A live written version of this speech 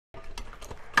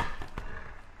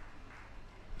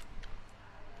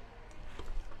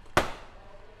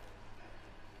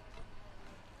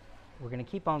gonna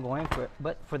keep on going,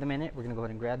 but for the minute, we're gonna go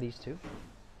ahead and grab these two,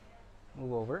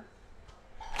 move over,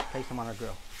 place them on our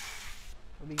grill.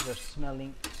 Well, these are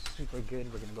smelling super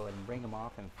good. We're gonna go ahead and bring them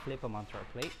off and flip them onto our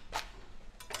plate.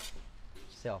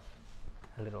 Self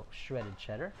a little shredded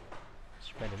cheddar,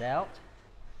 spread it out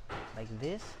like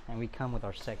this, and we come with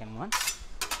our second one,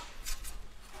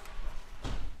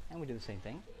 and we do the same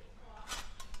thing.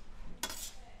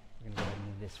 We're gonna go ahead and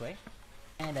move this way.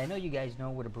 And I know you guys know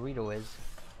what a burrito is,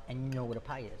 and you know what a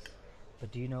pie is,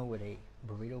 but do you know what a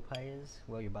burrito pie is?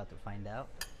 Well, you're about to find out.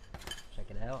 Check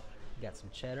it out. We got some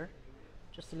cheddar,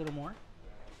 just a little more,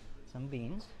 some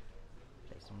beans,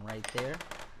 place them right there,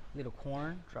 little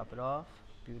corn, drop it off,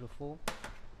 beautiful,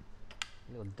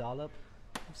 a little dollop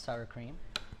of sour cream,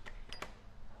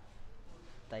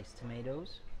 diced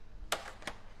tomatoes,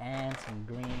 and some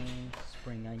green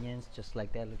spring onions, just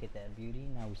like that. Look at that beauty.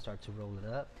 Now we start to roll it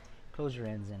up. Close your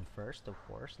ends in first, of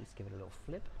course. Let's give it a little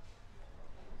flip.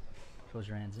 Close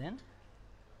your ends in,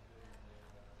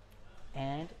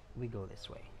 and we go this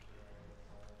way.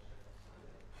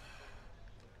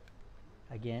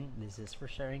 Again, this is for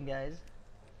sharing, guys.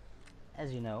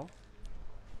 As you know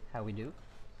how we do.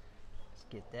 Let's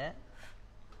get that.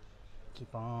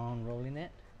 Keep on rolling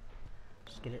it.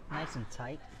 Just get it nice and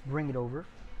tight. Bring it over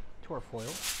to our foil,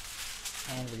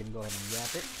 and we're gonna go ahead and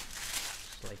wrap it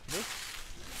just like this.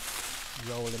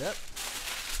 Roll it up.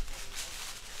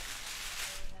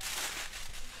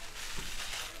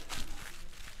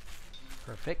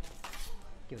 Perfect.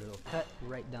 Give it a little cut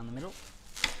right down the middle.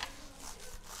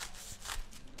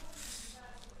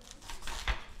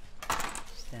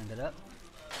 Stand it up.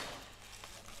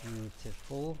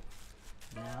 Beautiful.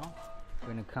 Now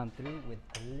we're going to come through with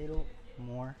a little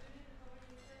more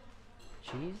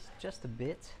cheese, just a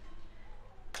bit.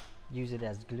 Use it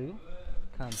as glue.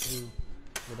 Come through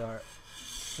with our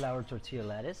flour tortilla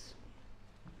lattice.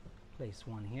 Place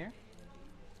one here.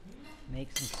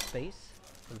 Make some space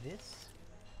for this.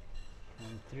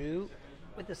 Come through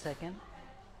with the second.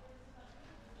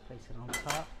 Place it on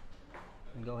top.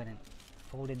 And go ahead and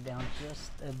fold it down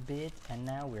just a bit. And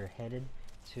now we're headed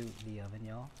to the oven,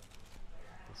 y'all.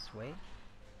 This way.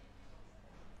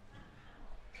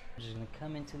 We're just gonna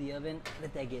come into the oven,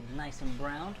 let that get nice and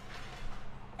browned,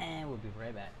 and we'll be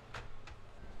right back.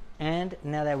 And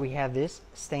now that we have this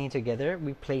staying together,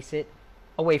 we place it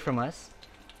away from us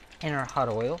in our hot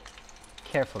oil,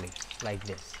 carefully, like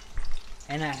this.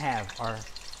 And I have our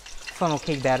funnel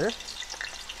cake batter.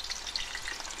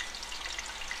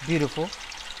 Beautiful.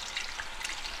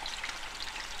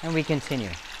 And we continue.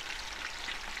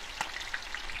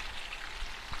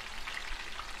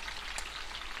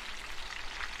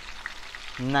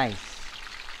 Nice.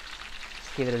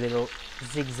 Let's give it a little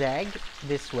zigzag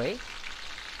this way,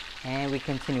 and we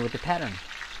continue with the pattern.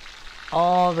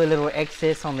 All the little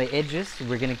excess on the edges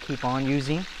we're gonna keep on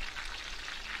using.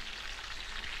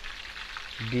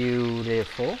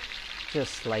 Beautiful.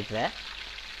 Just like that.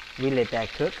 We let that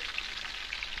cook.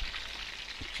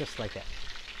 Just like that.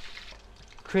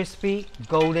 Crispy,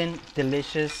 golden,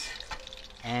 delicious,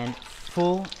 and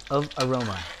full of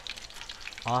aroma.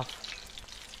 Off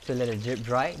to let it drip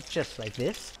dry, just like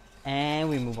this. And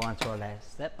we move on to our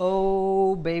last step.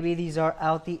 Oh, baby, these are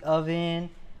out the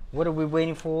oven. What are we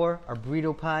waiting for? Our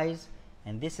burrito pies.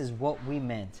 And this is what we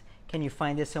meant. Can you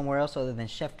find this somewhere else other than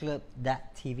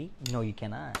chefclub.tv? No, you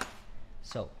cannot.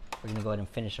 So, we're gonna go ahead and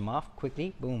finish them off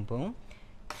quickly. Boom, boom.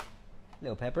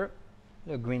 Little pepper,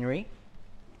 little greenery.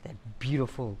 That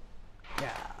beautiful,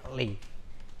 golly.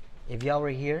 If y'all were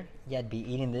here, y'all be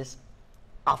eating this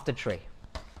off the tray.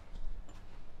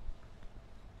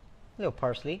 Little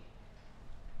parsley,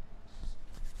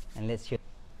 and let's hear.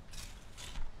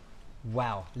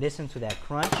 Wow, listen to that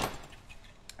crunch.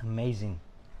 Amazing.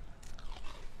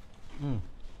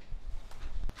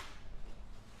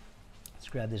 Let's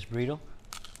grab this burrito.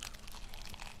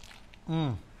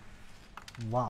 Wow.